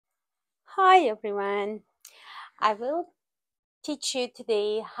Hi everyone, I will teach you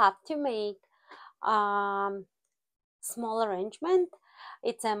today how to make small arrangement.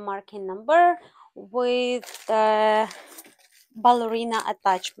 It's a marquee number with the ballerina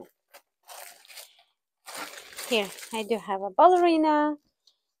attachment. Here I do have a ballerina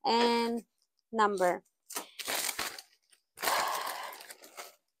and number.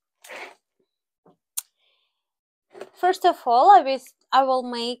 First of all, I will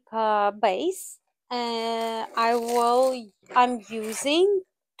make a base. I'm using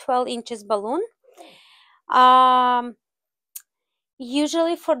 12 inches balloon.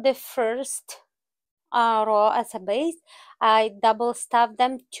 Usually for the first row as a base, I double stuff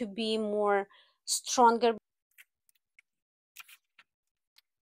them to be more stronger.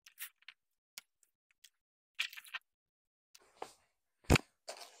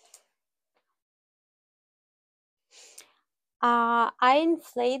 I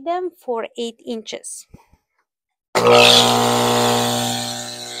inflate them for 8 inches.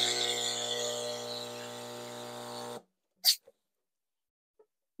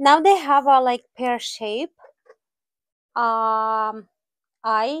 Now they have a like pear shape. I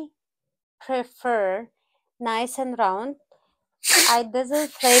prefer nice and round. I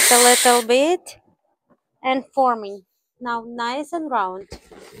disinflate a little bit and forming. Now nice and round,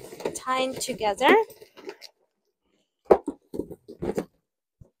 tying together.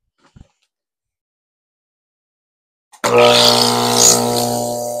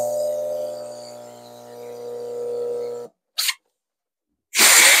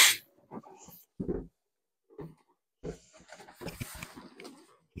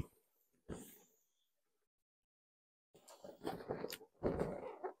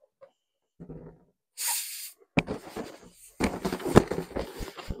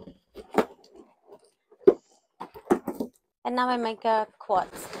 And now I make a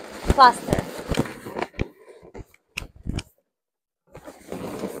quads cluster.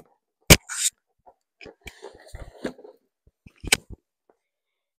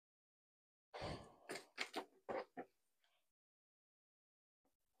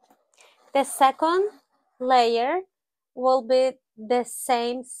 The second layer will be the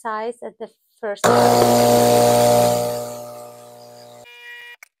same size as the first layer.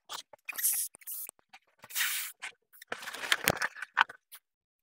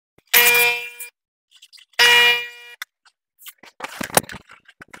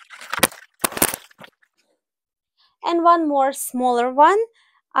 And one more smaller one.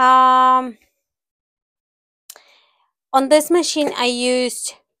 On this machine I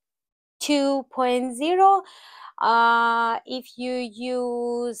used 2.0. If you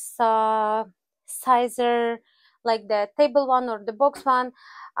use sizer like the table one or the box one,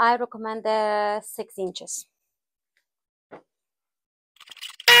 I recommend the 6 inches.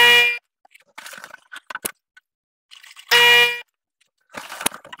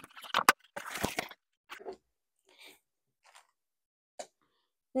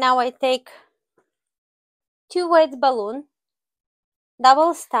 Now I take 2 weight balloon,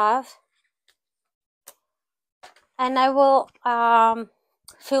 double stuff, and I will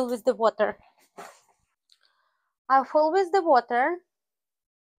fill with the water. I'll fill with the water,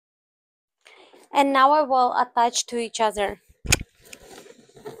 and now I will attach to each other.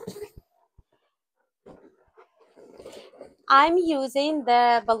 I'm using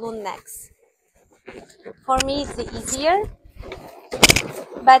the balloon necks. For me, it's easier,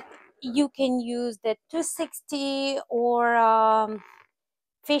 but you can use the 260 or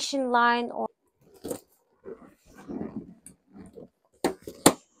fishing line or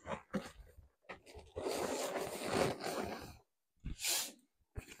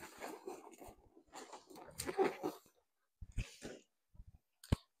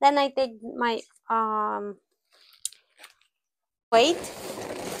then I take my weight,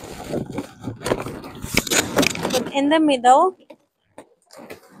 put in the middle,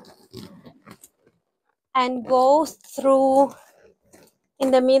 and go through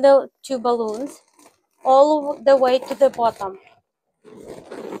in the middle 2 balloons all the way to the bottom.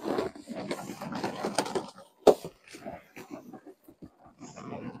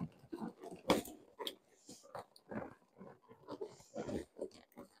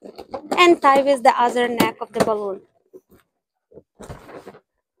 And tie with the other neck of the balloon.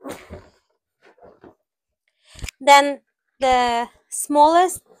 Then the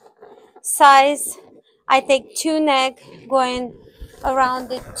smallest size, I take 2 neck going around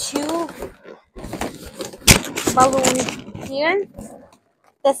the 2 balloon here,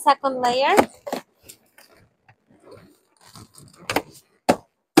 the second layer,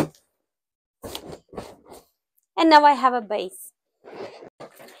 and now I have a base.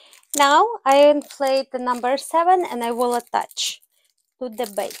 Now I inflate the number 7 and I will attach to the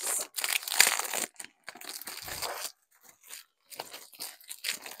base.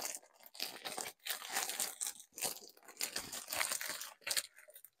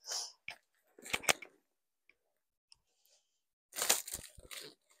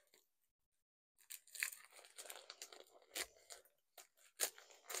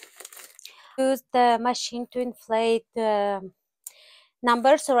 Use the machine to inflate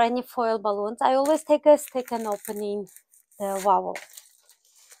numbers or any foil balloons. I always take a stick and opening the vowel.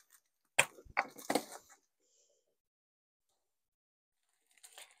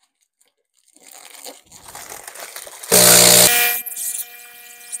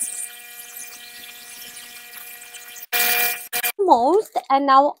 Almost, and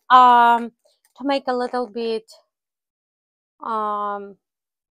now to make a little bit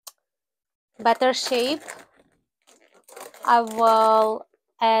better shape, I will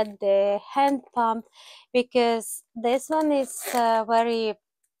add the hand pump, because this one is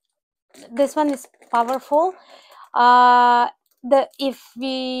powerful. If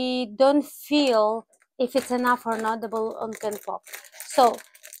we don't feel if it's enough or not, the balloon can pop. So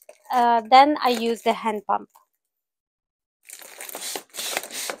then I use the hand pump.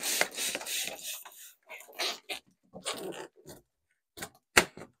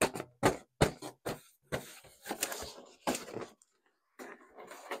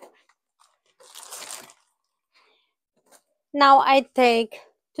 Now I take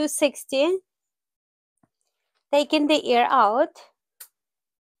 260, taking the ear out,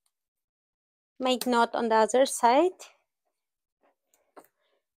 make knot on the other side,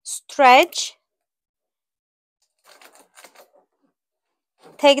 stretch,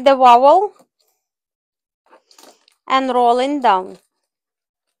 take the vowel and rolling down,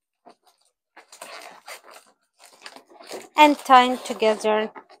 and tying together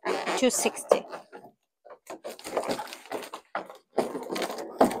 260.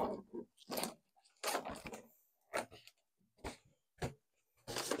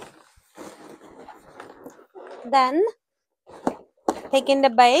 Then taking the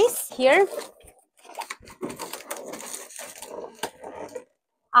base here,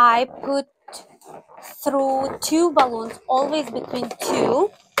 I put through 2 balloons, always between 2,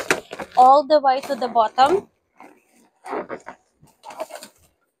 all the way to the bottom.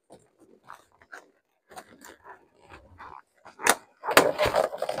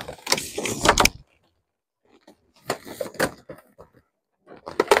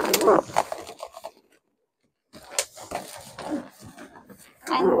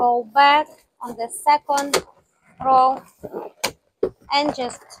 And go back on the second row and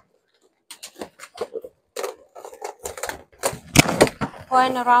just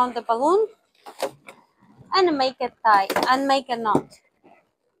going around the balloon and make a tie and make a knot.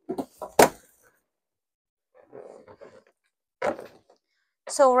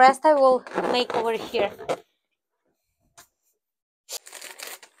 So rest I will make over here.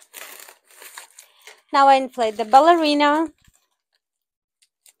 Now I inflate the ballerina.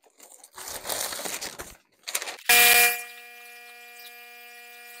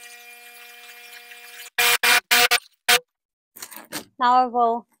 Now I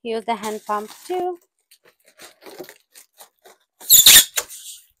will use the hand pump too.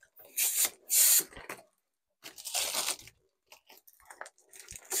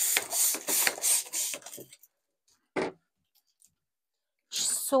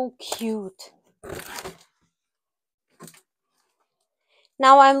 So cute.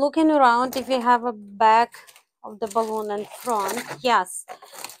 Now I'm looking around if we have a back of the balloon in front. Yes,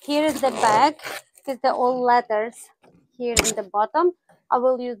 here is the back with the all letters here in the bottom. I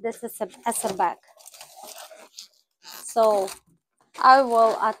will use this as a back. So I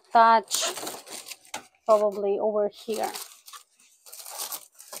will attach probably over here.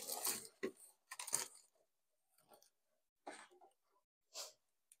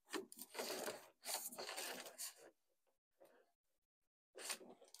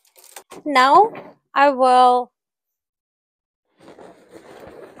 Now I will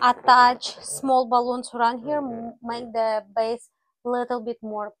attach small balloons around here, make the base a little bit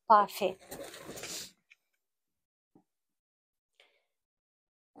more puffy.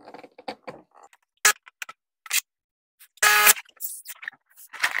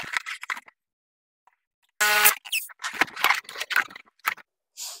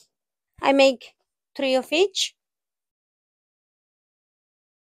 I make 3 of each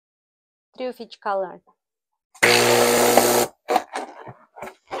color.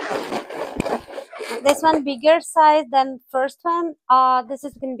 This one bigger size than first one. This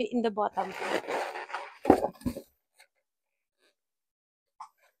is going to be in the bottom.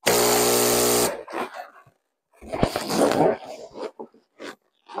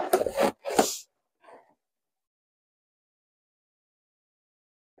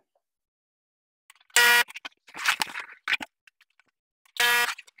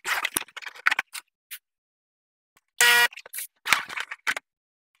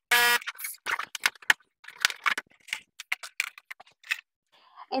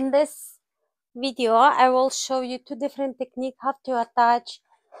 In this video, I will show you two different techniques how to attach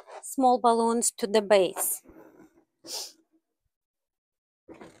small balloons to the base.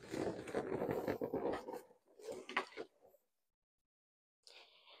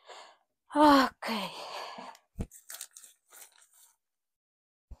 Okay.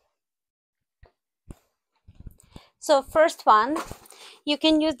 So first one, you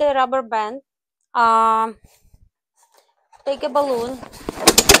can use the rubber band. Take a balloon,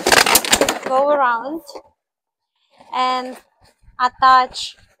 go around, and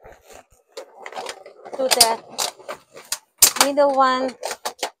attach to the middle one.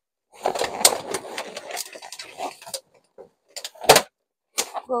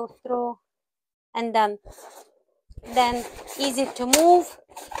 Go through and done. Then easy to move.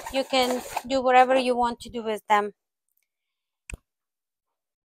 You can do whatever you want to do with them.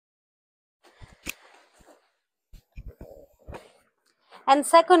 And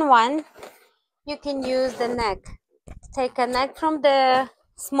second one, you can use the neck. Take a neck from the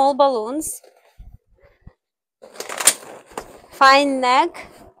small balloons, find neck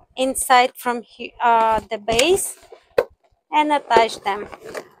inside from the base, and attach them.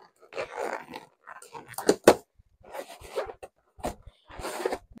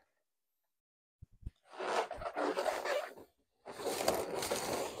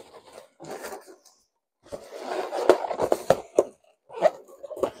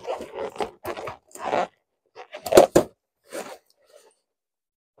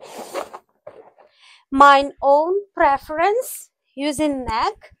 My own preference using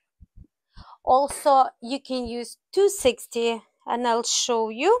neck. Also, you can use 260, and I'll show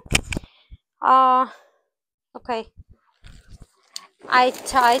you. Okay, I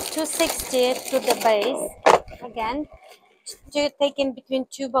tied 260 to the base again to take in between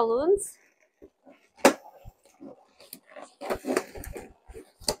two balloons.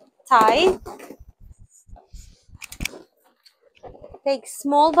 Tie. Take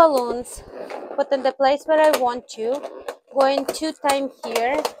small balloons, put in the place where I want to, going 2 times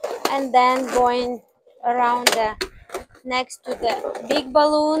here, and then going around next to the big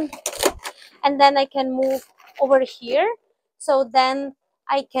balloon, and then I can move over here. So then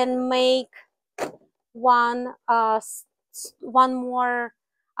I can make one more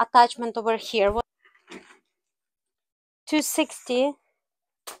attachment over here. 260,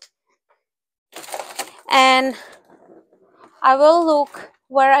 and I will look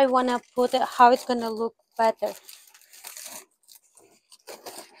where I want to put it, how it's gonna look better.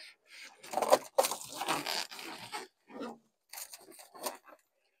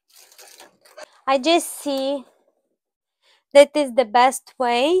 I just see that is the best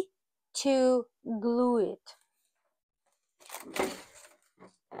way to glue it.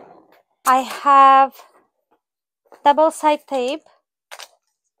 I have double-sided tape.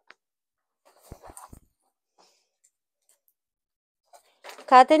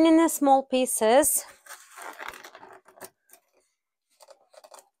 Cut it in small pieces.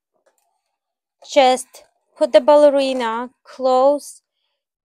 Just put the ballerina close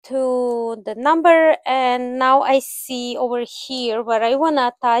to the number, and now I see over here where I want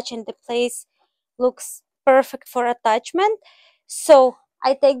to attach, and the place looks perfect for attachment. So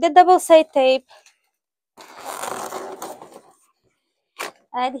I take the double-sided tape,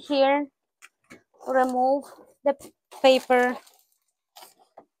 add here, remove the paper,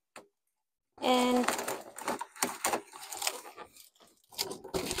 and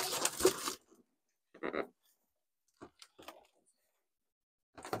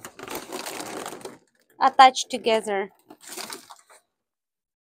attach together.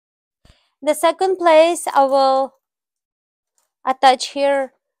 The second place I will attach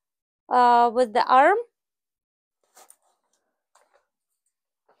here with the arm.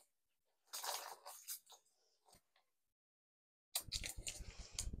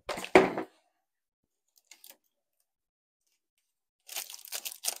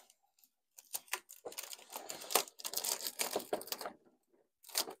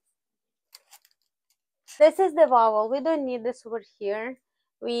 This is the vowel. We don't need this over here.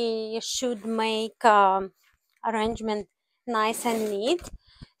 We should make arrangement nice and neat.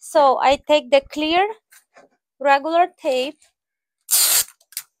 So I take the clear regular tape,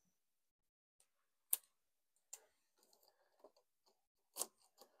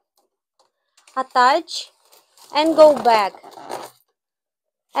 attach, and go back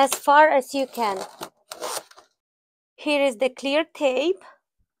as far as you can. Here is the clear tape.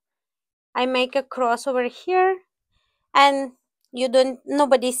 I make a cross over here, and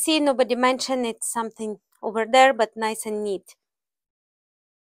nobody see, nobody mention it's something over there, but nice and neat.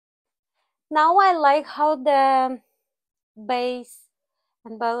 Now I like how the base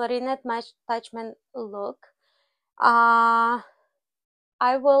and ballerina attachment look. I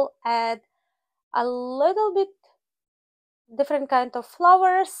will add a little bit different kind of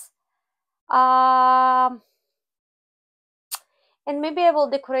flowers, and maybe I will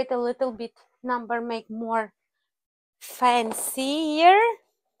decorate a little bit number, make more fancier.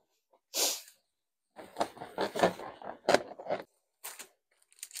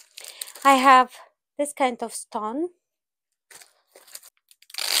 I have this kind of stone.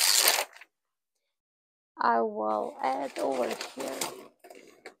 I will add over here.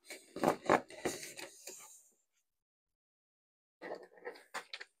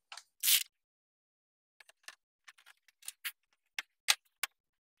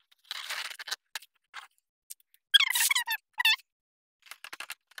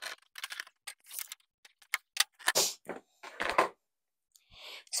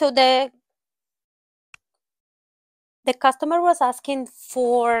 So the customer was asking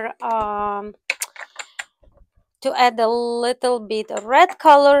for to add a little bit of red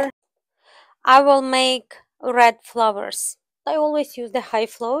color. I will make red flowers. I always use the high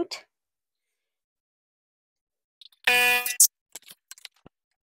float.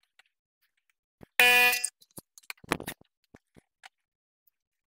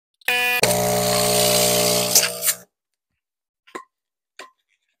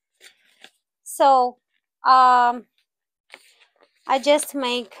 So I just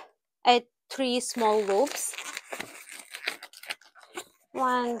make 3 small loops.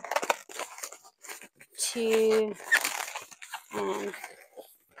 1, 2, and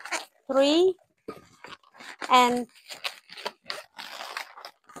 3, and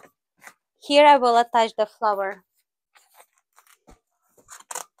here I will attach the flower.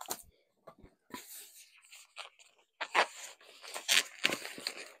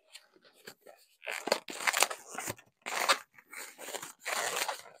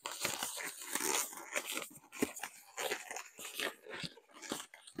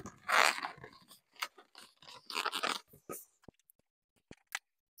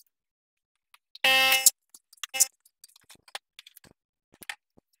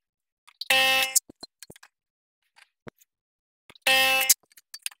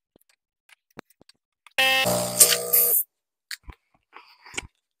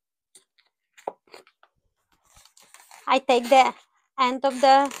 I take the end of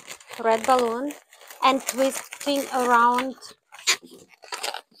the red balloon and twisting around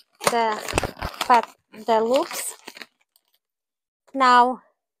the loops. Now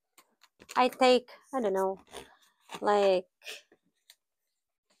I take, I don't know, like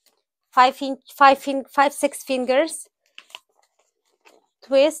 6 fingers,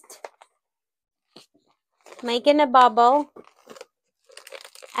 twist, making a bubble,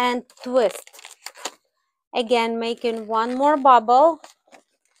 and twist. Again, making one more bubble,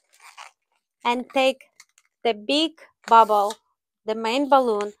 and take the big bubble, the main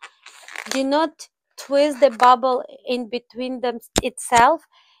balloon. Do not twist the bubble in between them itself,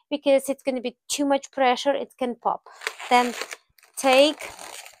 because it's going to be too much pressure, it can pop. Then take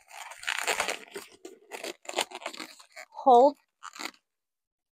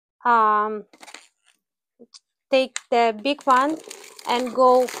the big one and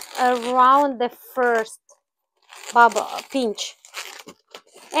go around the first bubble, pinch,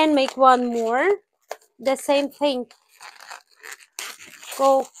 and make one more. The same thing,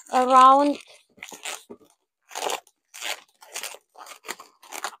 go around.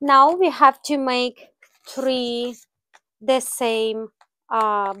 Now we have to make 3 the same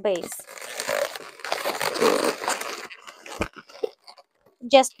base.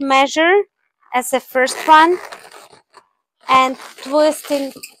 Just measure as the first one and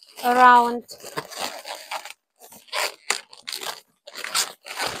twisting around.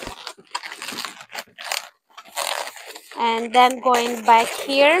 And then going back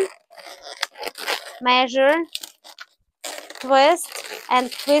here, measure, twist,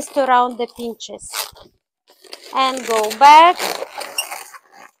 and twist around the pinches. And go back,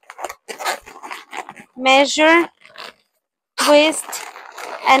 measure, twist,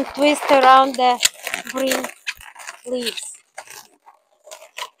 and twist around the green leaves.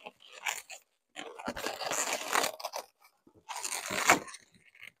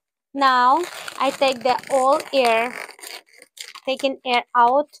 Now I take the all air, taking air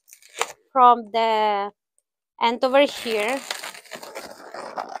out from the end over here,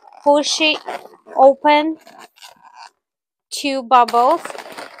 push it open 2 bubbles,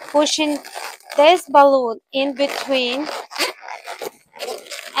 pushing this balloon in between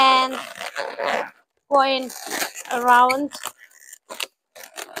and going around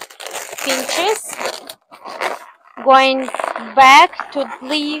pinches, Going back to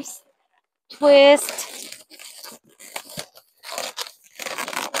leaves, twist,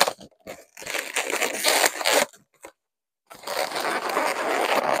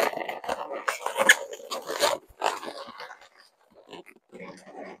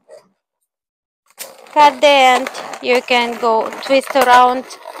 cut the end. You can go twist around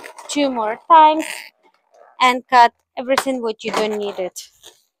 2 more times and cut everything what you don't need it.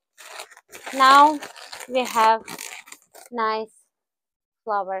 Now we have nice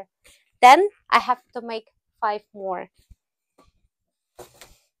flower. Then I have to make 5 more.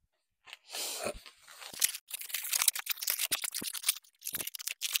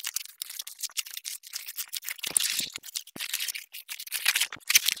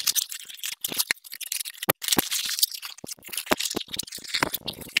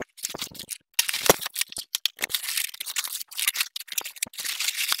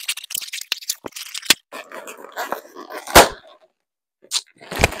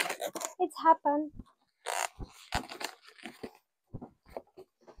 It's happened.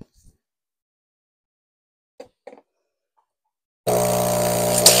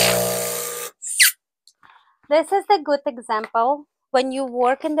 This is a good example. When you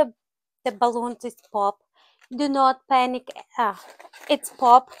work in the balloon is pop, do not panic. It's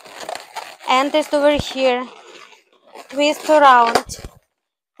pop, and it's over here. Twist around.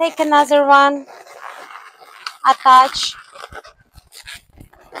 Take another one. Attach,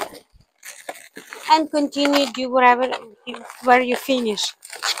 and continue do wherever where you finish.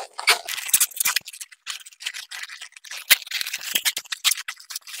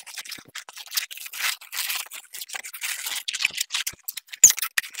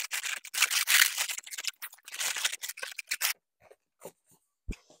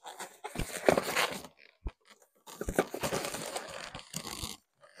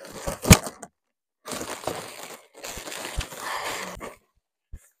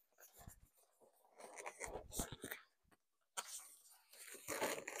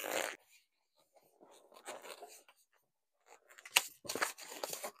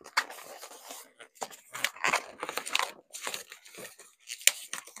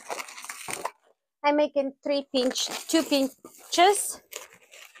 I'm making 2 pinches,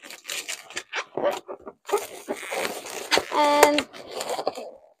 and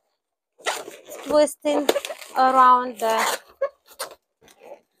twisting around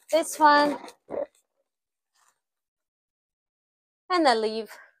this one, and I leave.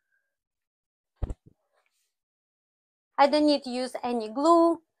 I don't need to use any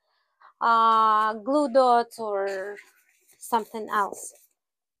glue, glue dots or something else.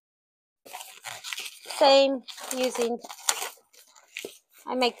 Same using,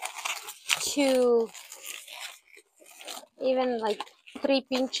 I make 2, even like 3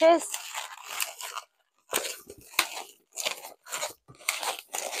 pinches.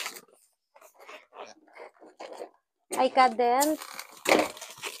 I cut the end.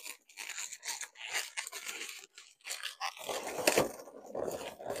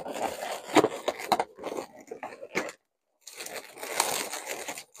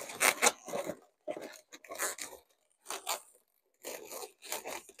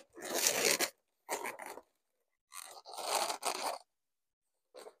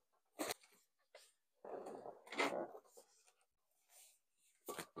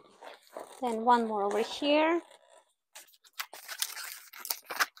 Then 1 more over here.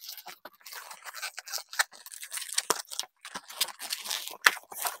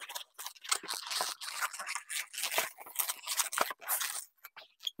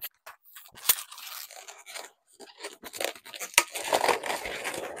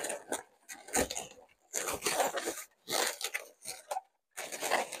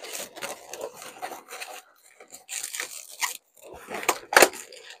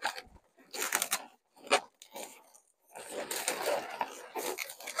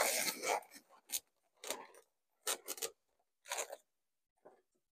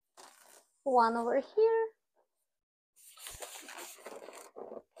 One over here.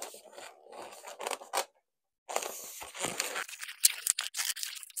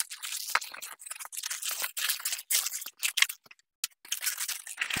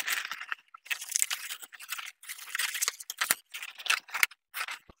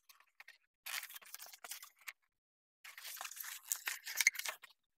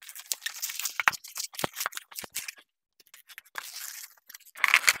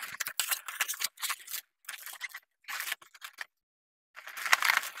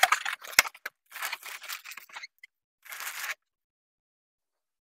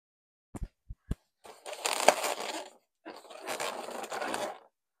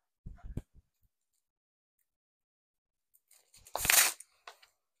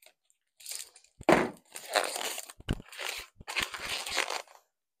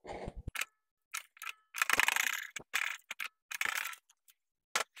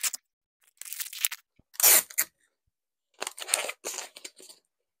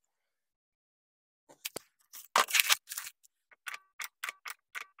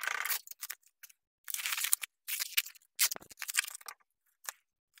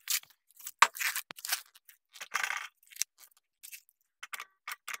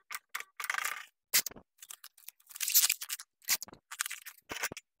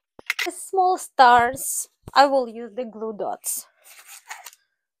 The small stars, I will use the glue dots.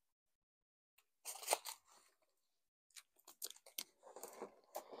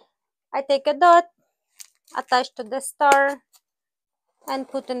 I take a dot, attach to the star, and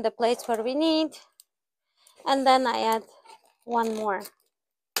put in the place where we need, and then I add one more.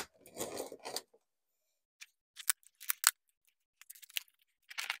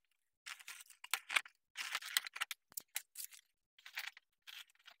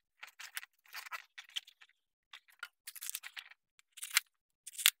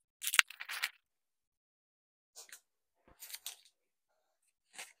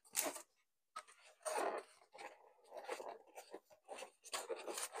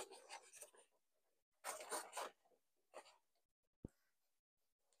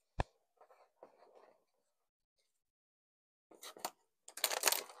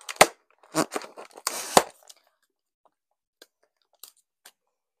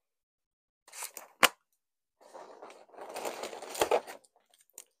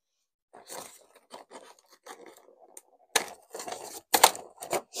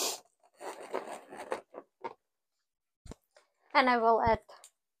 And I will add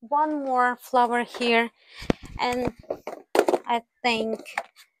one more flower here, and I think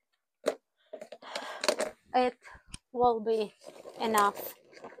it will be enough.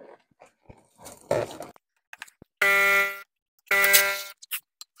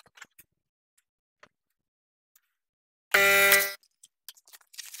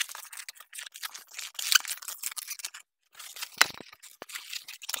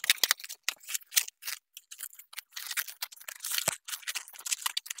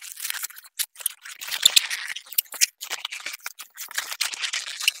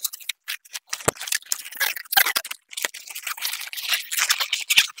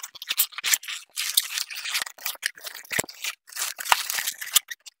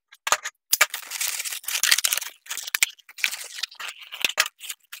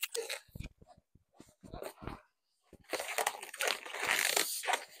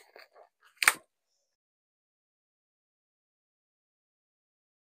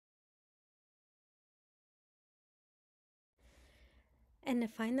 And the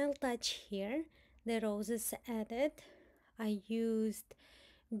final touch here, the roses added. I used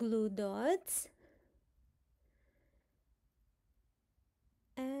glue dots,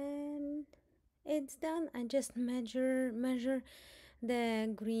 and it's done. I just measure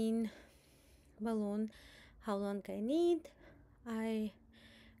the green balloon, how long I need. I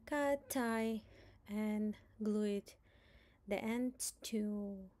cut, tie, and glue it the ends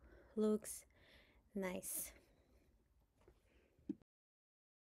to looks nice.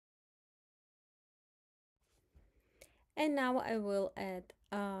 And now I will add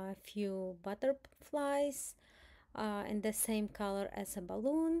a few butterflies in the same color as a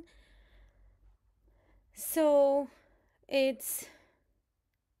balloon. So it's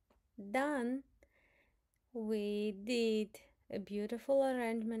done. We did a beautiful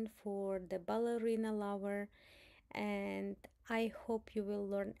arrangement for the ballerina lover, and I hope you will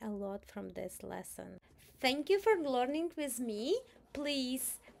learn a lot from this lesson. Thank you for learning with me.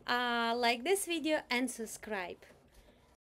 Please like this video and subscribe.